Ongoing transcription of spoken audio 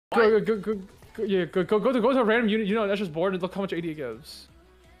Go to a random unit, that's just board, and look how much AD it gives.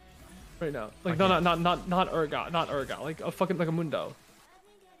 Right now. Like, no, not Urgot, like a fucking, like a Mundo.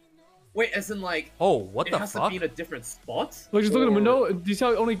 Wait, as in like... Oh, what the fuck? It has to be in a different spot? Like, just look at the Mundo. Do you see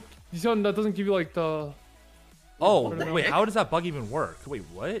how that doesn't give you, like, the... Oh, wait, how does that bug even work? Wait,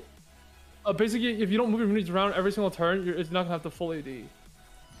 what? Basically, if you don't move your units around every single turn, it's not gonna have the full AD.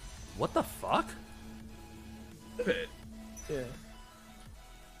 What the fuck? Yeah.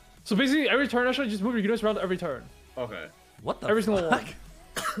 So basically, every turn, actually, just move your units around every turn. Okay. What the every fuck? Single one.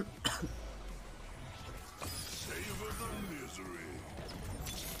 Savor the misery.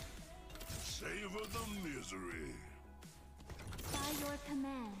 Savor the misery. By your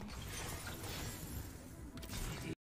command.